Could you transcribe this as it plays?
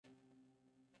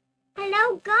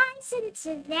Hello guys, and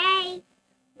today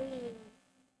we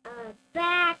are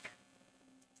back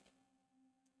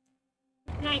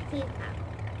 19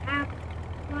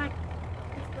 what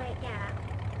is right now.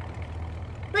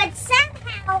 But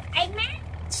somehow I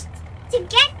managed to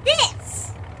get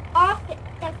this off the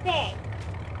thing.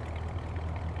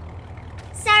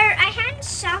 So I had to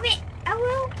shove it a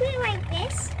little bit like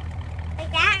this,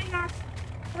 like that, and I'll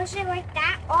push it like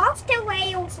that off the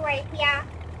rails right here.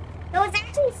 It was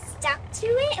actually stuck to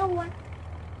it, or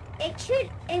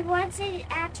it wasn't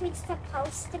actually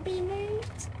supposed to be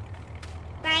moved,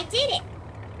 but I did it.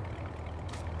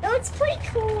 It was pretty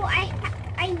cool.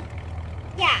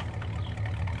 Yeah,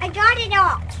 I got it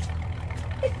off.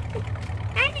 And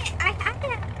I had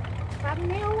to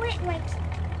thumbnail it like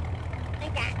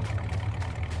that.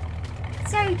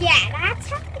 So yeah, that's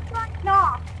how I got it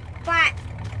off. But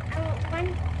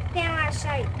one thing I'll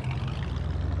show you.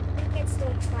 It still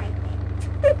looks like it.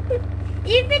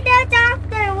 Even though it's off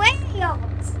the rails. I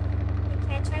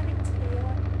can't try to tail.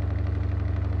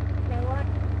 You know what?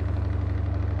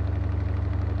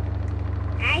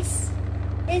 Nice.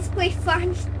 It's pretty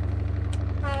fun.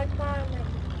 Oh,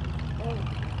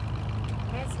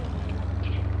 that's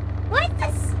what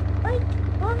this? Like,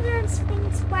 one of those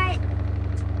things what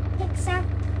picks up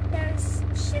those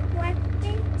shipwreck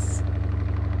things?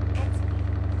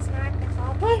 It's not the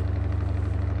harbor.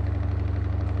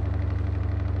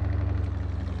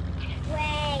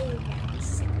 Wait a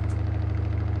second.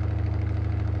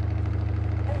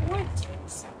 I want to do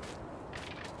something.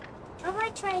 I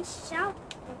might try shove it.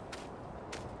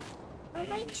 I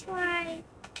might try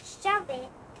shove it.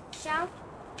 Shove.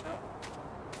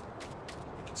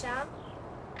 Shove.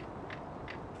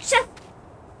 Shove.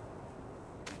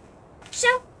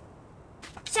 Shove.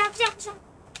 Shove, shove, shove.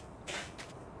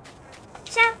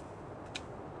 Shove.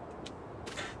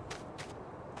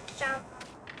 Shove.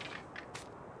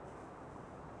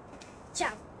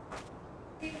 Shove.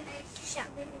 Shove. Shove.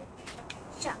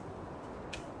 Shove.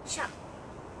 Shove.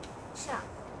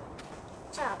 Shove.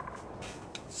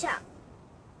 Shove.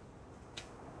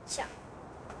 Shove. Shove.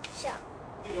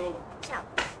 Shove.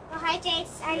 Oh, hi,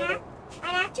 Jace. I'm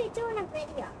actually doing a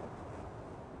video.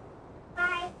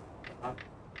 Hi.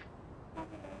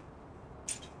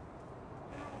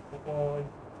 Bye.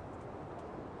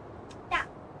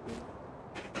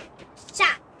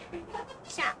 Shove. Shove.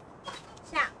 Shove.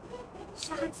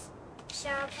 Shove.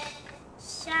 Shove.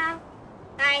 Shove.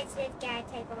 Guys, it's gonna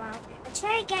take a while. I'm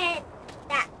trying to get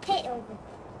that pit over.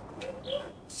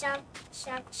 Shove.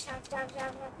 Shove. Shove. Shove. Shove.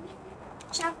 Shove. Shove. Shove.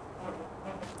 Shove.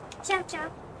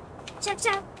 Shove.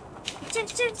 Shove. Shove.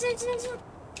 Shove. Shove. Shove.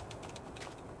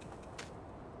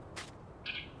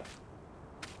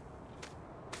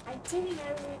 I didn't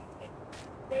know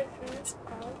this was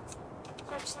called.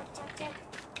 Shove. Shove. Shove.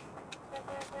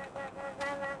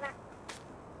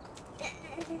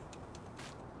 Shove.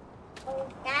 Oh,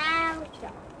 now we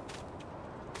go.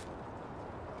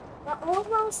 We're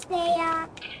almost there.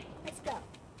 Let's go.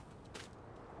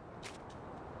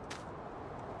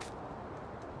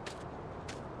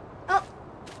 Oh,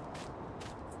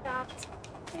 stopped.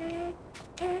 There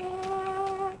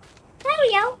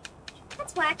we go.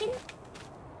 That's working.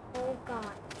 Oh,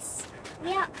 guys,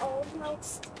 we are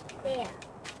almost there.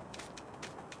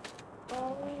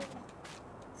 Oh,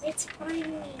 it's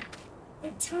finally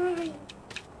the time.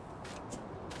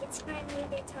 It's finally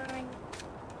the time.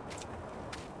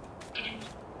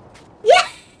 Yeah!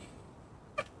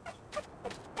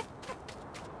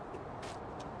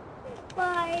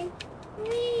 Bye.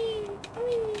 Wee.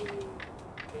 Wee.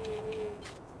 Wee.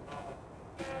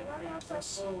 One more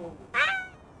push. Ah!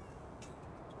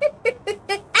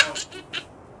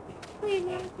 Wait,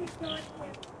 no, he's not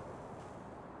here.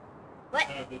 What?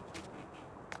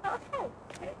 Oh,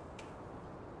 hey.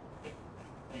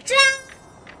 Jump!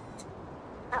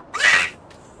 Oh. Ah!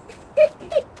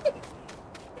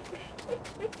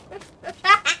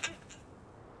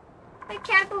 I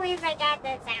can't believe I got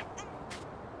this out.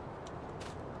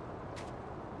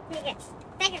 Take it.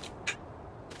 Take it.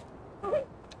 Oh.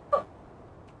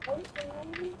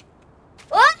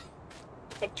 Oh!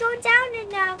 Let's go down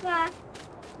another.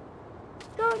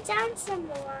 Go down some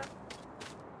more.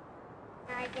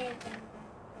 I did that.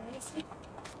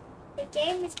 The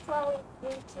game is probably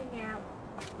freaking out.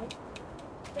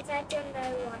 Because I don't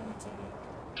know what I'm doing.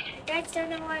 You guys don't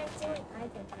know what I'm doing? I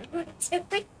don't know what I'm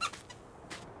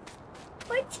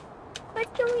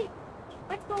doing.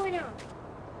 What's going on?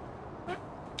 What?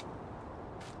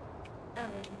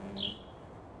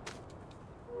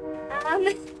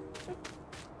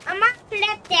 I'm gonna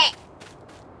flip it.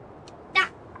 Da.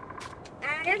 Da,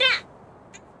 da, da.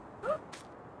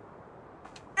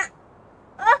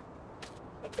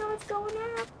 what's going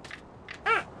on.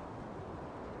 Ah.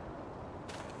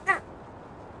 Ah.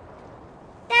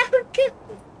 That was good.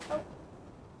 Oh.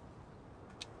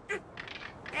 Ah.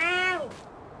 Ow.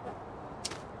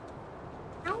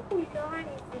 How long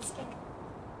is this thing?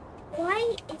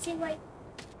 Why is it like,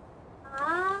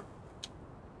 oh,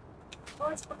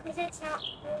 it's because it's not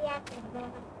reacting.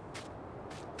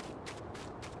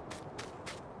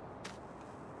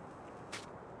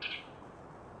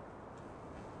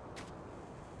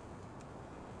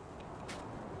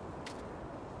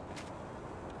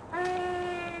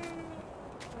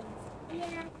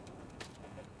 Yeah.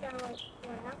 So, what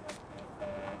else?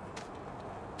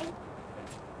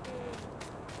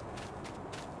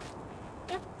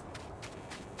 Yep.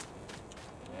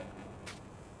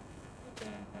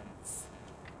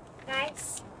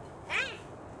 Guys. Ah.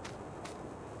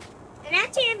 I'm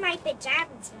actually in my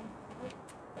pajamas now.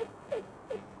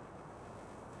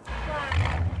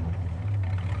 Wow.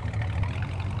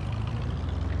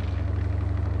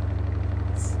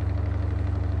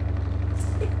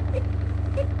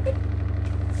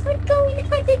 What's going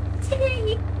on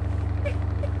today?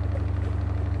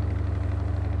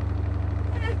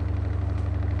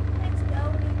 Let's go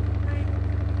in the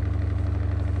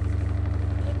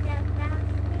bathroom.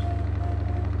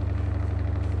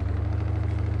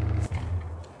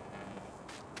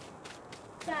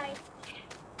 Guys,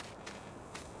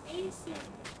 do you see?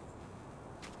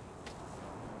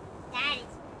 That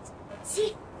is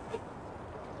see.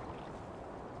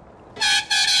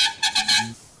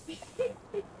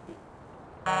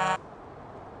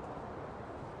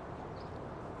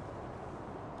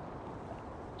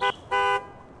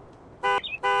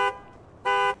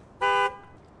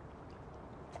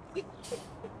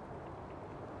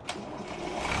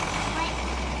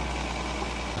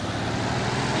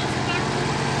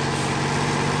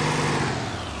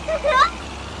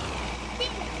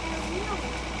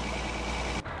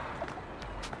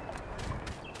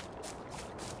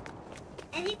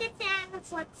 And you get to have a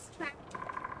flex track.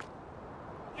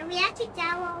 And we actually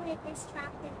downloaded this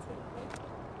track into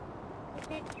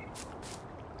it.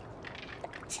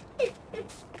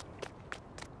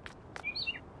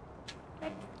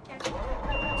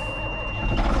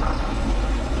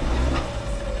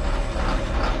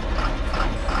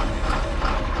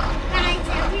 Guys,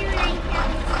 I really like that.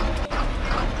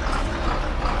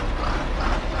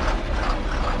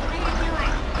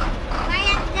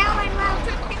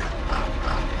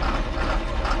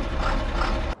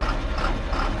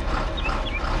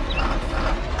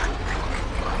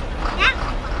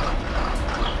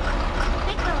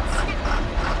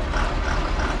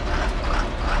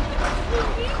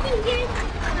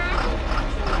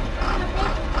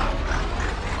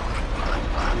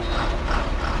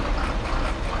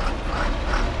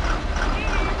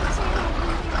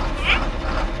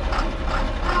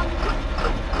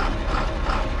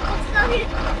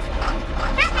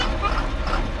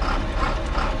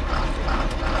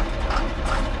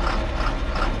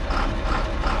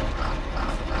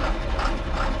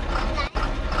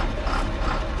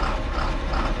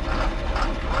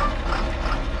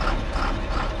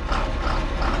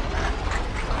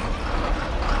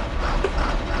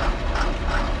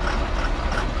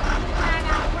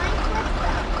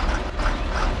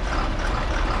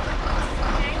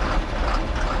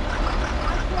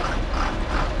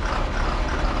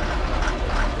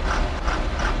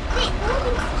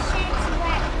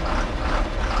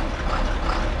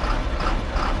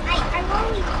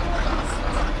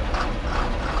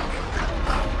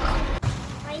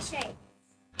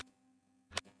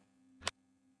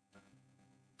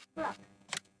 Look.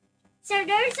 So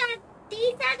these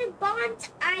are the bonds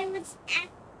I was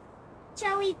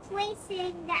actually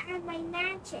placing that on my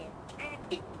mansion. And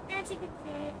as you can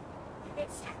see,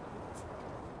 this happens.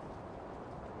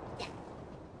 Yeah.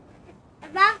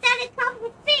 About that, a couple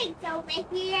of things over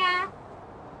here.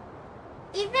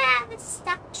 Even have a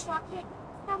stuck truck in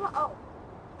oh.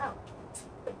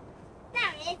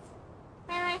 There it is.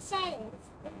 Where I said it. It's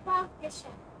above this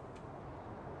one.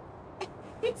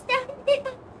 It's down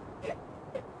here.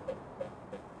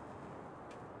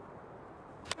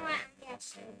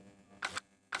 Yes.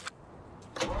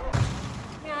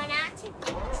 No, not to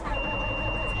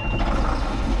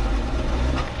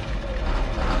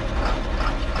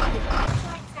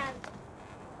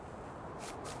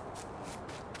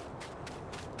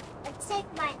let's take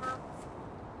my off.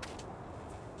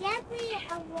 Get me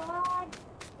a rod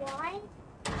wide.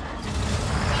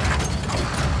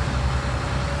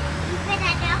 Even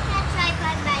I don't have to try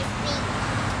by my feet.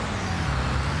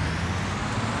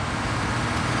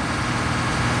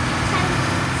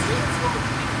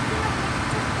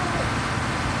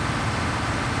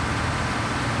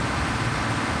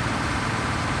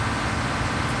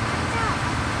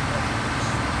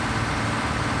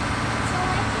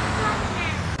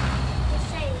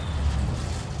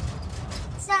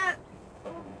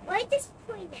 this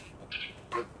point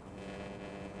at it.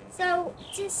 So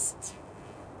just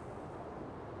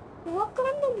look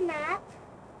on the map.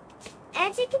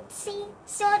 As you can see,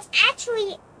 so it's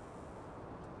actually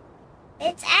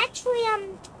hold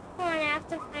on, I have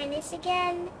to find this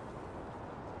again.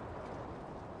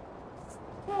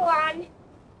 Hold on.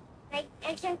 I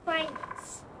can find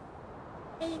this.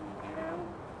 I know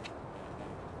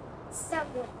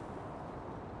somewhere.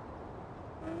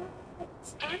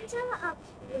 It's under a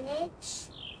bridge.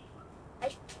 I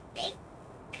think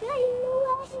I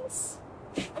know this.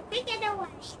 I think I know what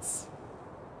it is.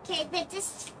 Okay, but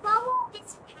just follow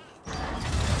this path.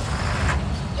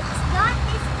 It's not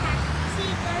this path. See,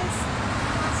 it goes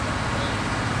across the plane.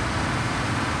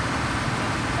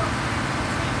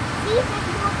 See, there's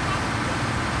more path.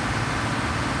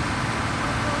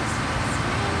 Across this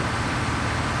way.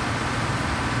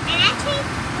 And actually,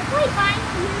 if we find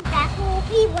you, that will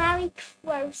be very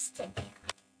close to there.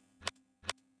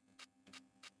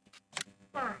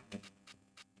 Fine.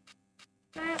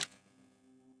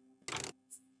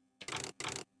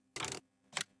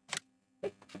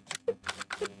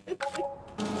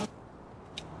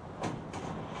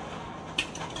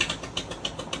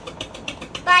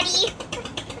 Buddy!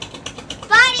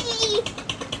 Buddy!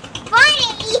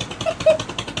 Buddy!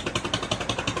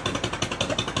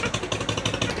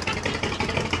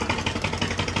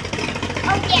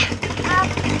 Oh yeah,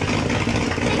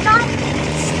 we got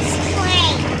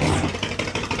trains.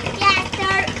 Yeah,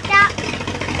 that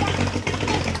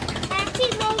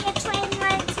actually made a train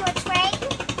run into a train.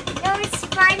 It was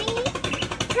funny,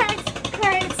 cause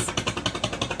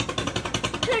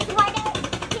when it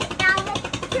hit down the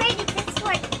train, it just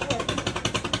went wood.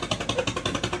 It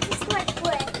just went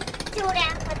wood. Do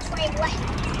that the train went.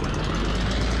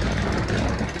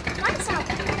 What's up?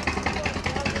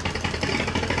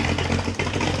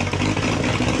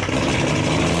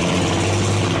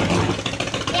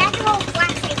 Yeah, the whole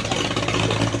flash again.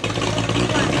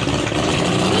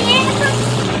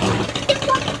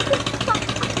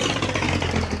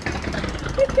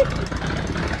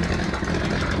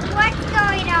 What's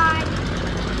going on?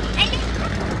 And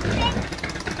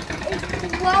it's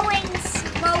blowing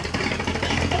smoke.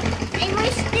 I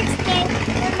wish this game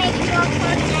would make more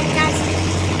fun than doesn't.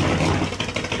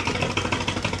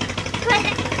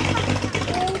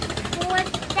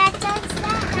 Because that does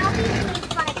that, that'll be really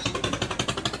funny.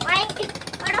 Right?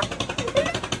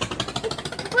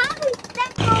 Why would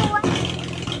that go away?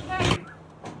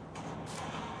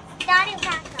 Start it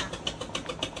back up.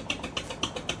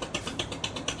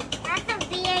 That's a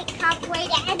V8 Cup way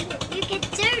to end it. You can do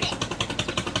this.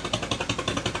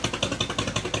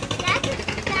 That's a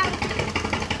sound.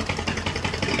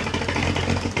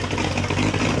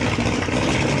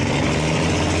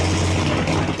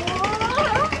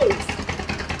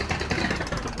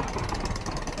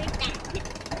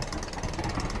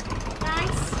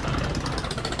 Guys.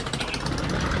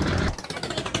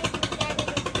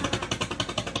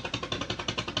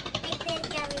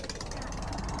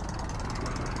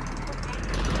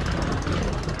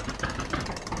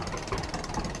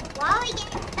 While we get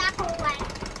stuck away,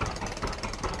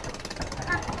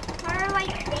 her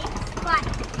like this, but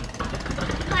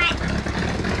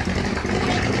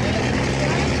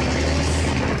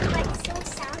still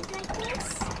sounds like this.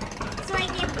 So I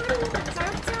get put the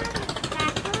first one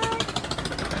backward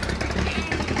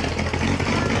and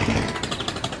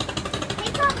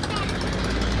take off that.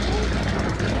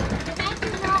 But I do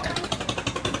not like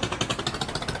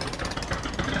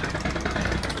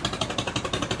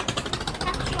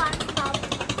that's one problem.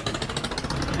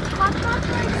 What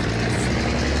problem is this?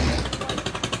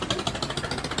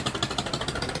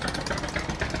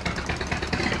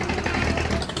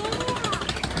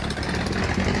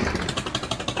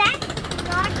 That's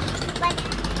not like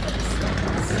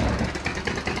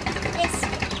this.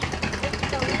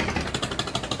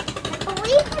 I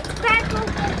believe it's back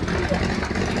over here.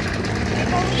 I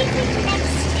believe it's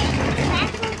next step.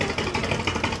 Back over here.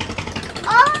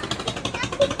 Oh,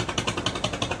 nothing.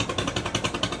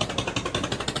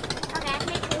 Okay, I'm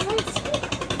making one skip.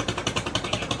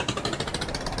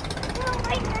 No,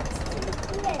 right next to the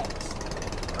bridge.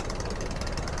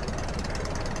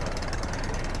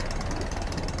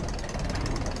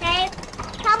 Okay,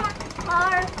 come on,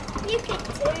 car. You can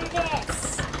do this.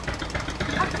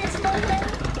 Up this little hill?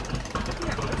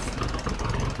 No.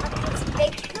 Up this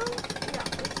big hill? No.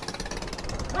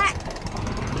 What?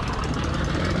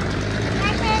 I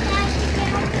said I should get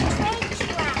on the train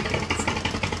tracks.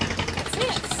 What's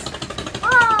this?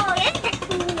 Oh, that's a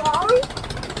cool one.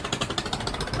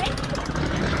 Wait.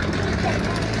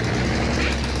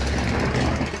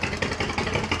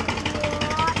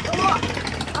 What?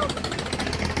 Oh.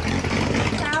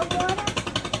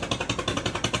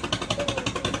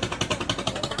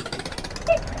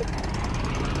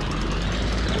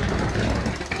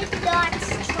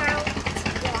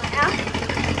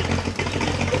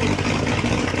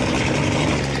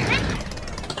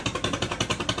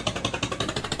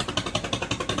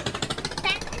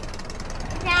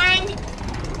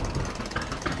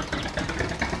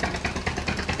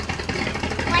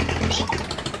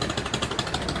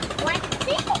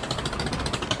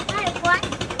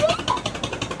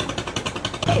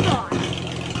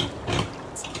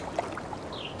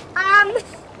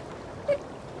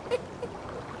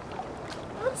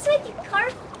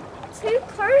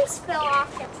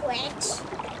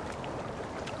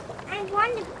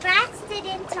 one blasted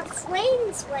into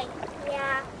flames right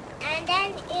here. And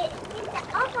then it hit the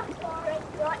other car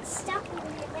and got stuck in it,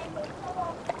 and then the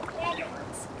car then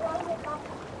exploded off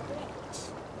the bridge.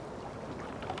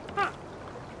 Huh.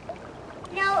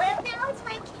 No, if that was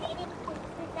my kidding,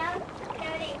 that would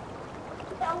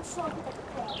go from the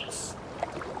bridge.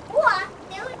 Or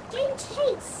they would get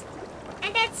chased.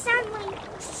 And then suddenly,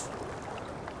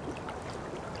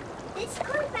 this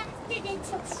car blasted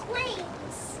into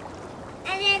flames.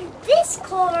 And then this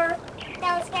car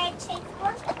that was going to take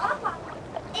first off,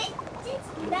 it did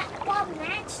not well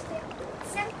match it.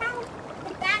 Somehow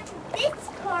the back of this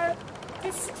car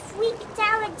just squeaked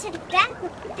out into the back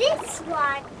of this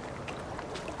one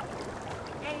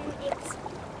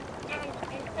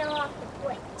and fell off the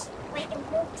bridge like a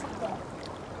multiple.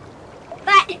 But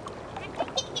I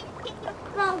think it picked a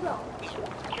photo.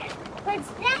 Because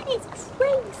that is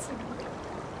crazy.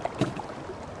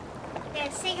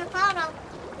 Let's take a photo.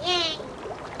 Yay.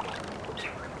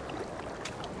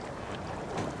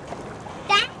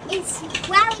 It's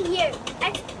well here.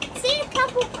 I've seen a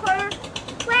couple curve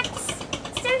clips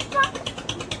so far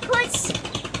because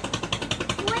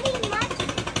pretty much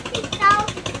it fell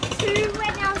through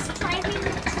when I was driving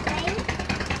the train,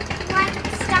 like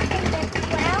stuck in the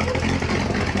ground,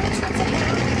 which was a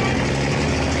mountain.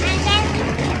 And then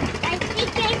I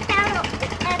think I found it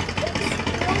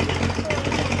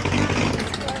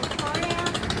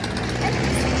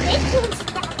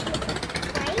was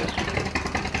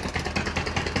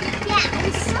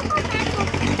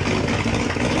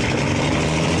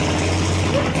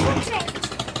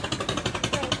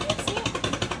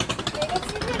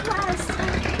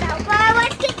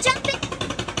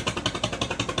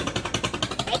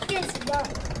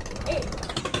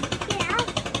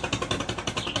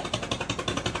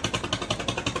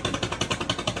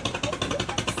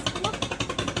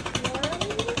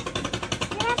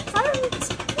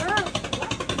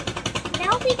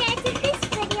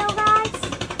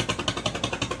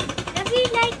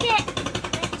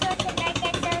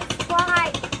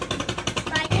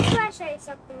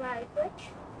something right quick.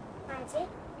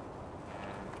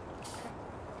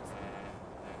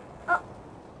 Oh,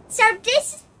 so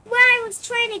this is where I was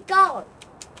trying to go.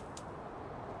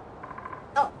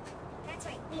 Oh, that's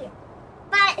right here.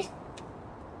 But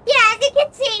yeah, as you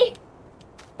can see,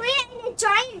 we're in a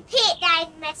giant pit that I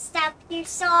messed up. You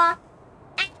saw.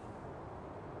 That's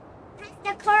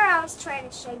the car I was trying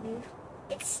to show you.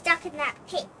 It's stuck in that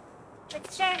pit.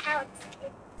 Let's show how it's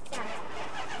stuck.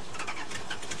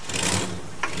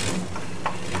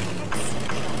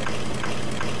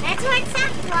 That's what it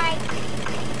sounds like.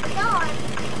 Go on.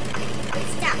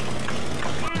 It's stuck.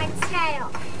 Now it's head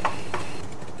off.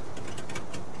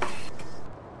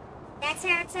 That's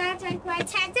how it sounds when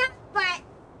it's head up, but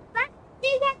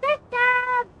you get back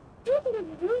up.